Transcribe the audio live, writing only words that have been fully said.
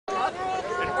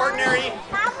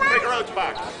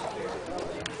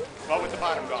Well, with the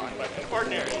bottom gone, but an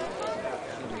ordinary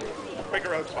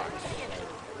Quaker Oats box.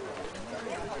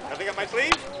 Nothing up my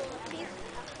sleeve?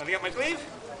 Nothing up my sleeve?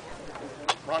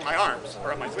 Or on my arms,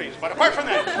 or up my sleeves. But apart from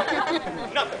that,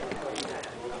 nothing.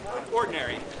 An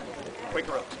ordinary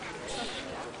Quaker Oats.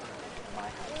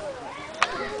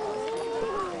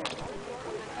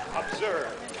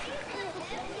 Observe.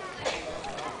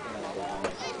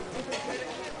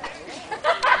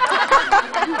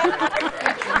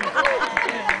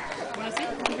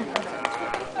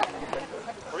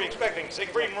 What are you expecting?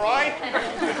 Siegfried and Roy?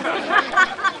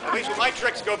 At least when my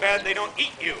tricks go bad, they don't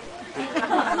eat you.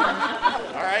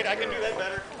 All right, I can do that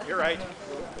better. You're right.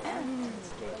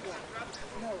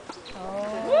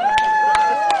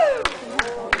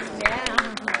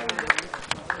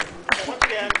 Once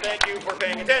again, thank you for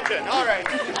paying attention. All right.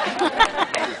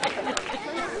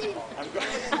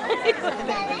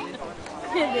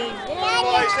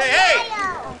 Well, I say, hey,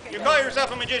 you call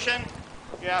yourself a magician,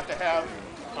 you have to have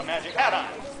a magic hat on.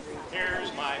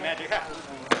 Here's my magic hat.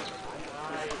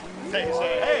 They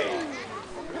say, hey,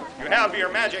 you have your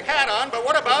magic hat on, but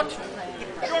what about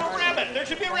your rabbit? There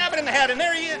should be a rabbit in the hat, and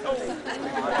there he is. Oh.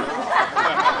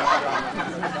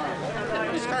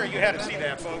 Sorry you had to see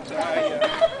that, folks.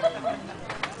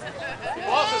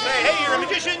 People also say, hey, you're a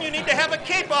magician, you need to have a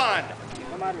cape on.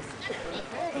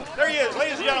 There he is,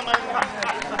 ladies and gentlemen.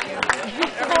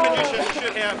 Every magician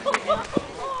should have.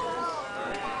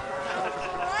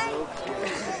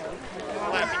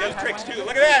 He does tricks too.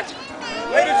 Look at that.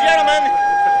 Ladies and gentlemen,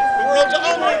 the world's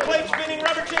only plate spinning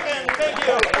rubber chicken. Thank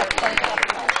you.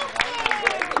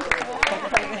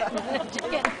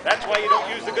 That's why you don't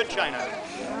use the good china.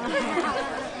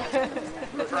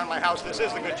 Around my house, this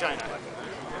is the good china.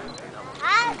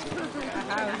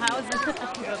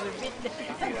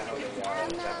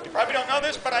 You probably don't know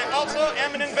this, but I also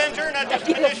am an inventor, not just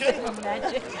a magician.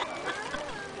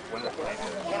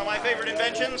 One of my favorite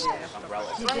inventions,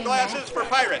 sunglasses for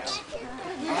pirates.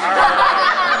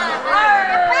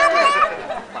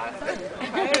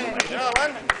 Another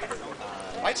one,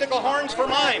 bicycle horns for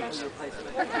mimes.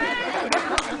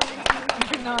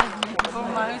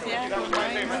 That was my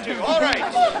favorite too. All right.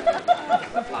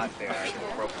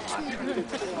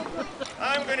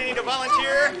 I'm going to need a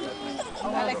volunteer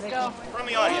from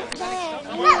the audience.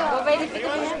 Anyone?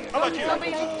 How about you?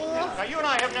 Now, you and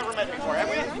I have never met before, have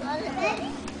we?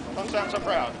 Don't sound so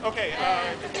proud. Okay,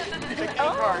 take any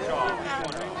card off.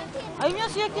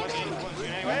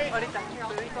 Anyway.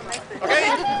 Okay,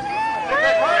 take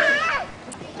that card.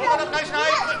 Hold it up nice and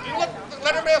high.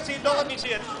 Let everybody else see it. Don't let me see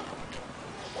it.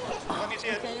 Let me see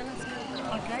it.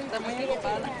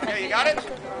 Okay, you got it?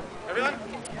 Everyone?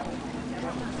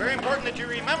 Very important that you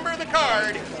remember the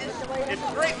card. It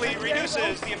greatly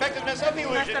reduces the effectiveness of the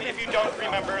illusion if you don't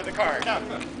remember the card. Now,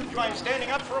 do you mind standing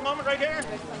up for a moment right here?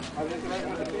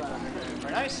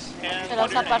 Very nice. And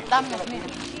what's your name?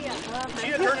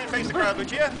 Lucia, turn and face the crowd.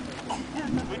 Lucia?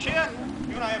 Lucia,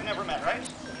 you and I have never met, right?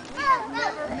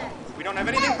 We don't have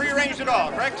anything prearranged at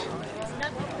all, correct?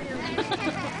 Does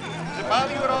it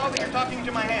bother you at all that you're talking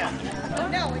to my hand?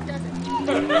 No, it doesn't.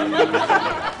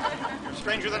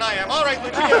 Stranger than I am. All right,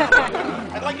 Lucia.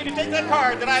 I'd like you to take that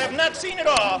card that I have not seen at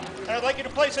all, and I'd like you to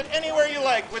place it anywhere you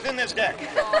like within this deck.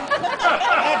 Not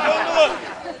going to look.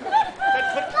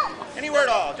 Anywhere at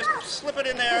all. Just slip it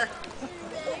in there.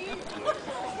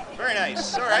 Very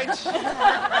nice. All right.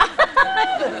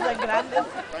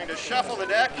 Going to shuffle the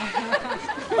deck.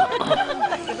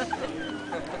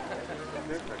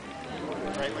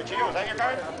 All right, Lucia, was that your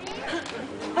card?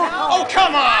 Oh,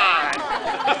 come on!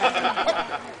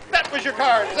 That was your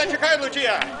card. Is that your card,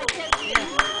 Lucia?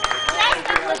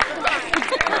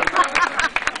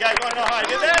 You guys want to know how I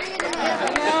did that?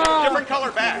 Different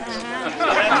color backs.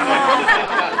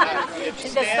 It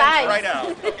stands right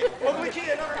out. Oh,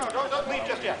 Lucia, no, don't leave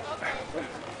just yet.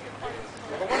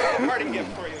 But what is a parting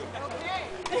gift for you?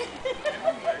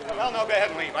 Well, no, go ahead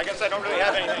and leave. I guess I don't really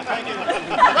have anything. Thank you.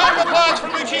 Round of applause for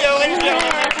Lucia, ladies and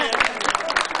gentlemen.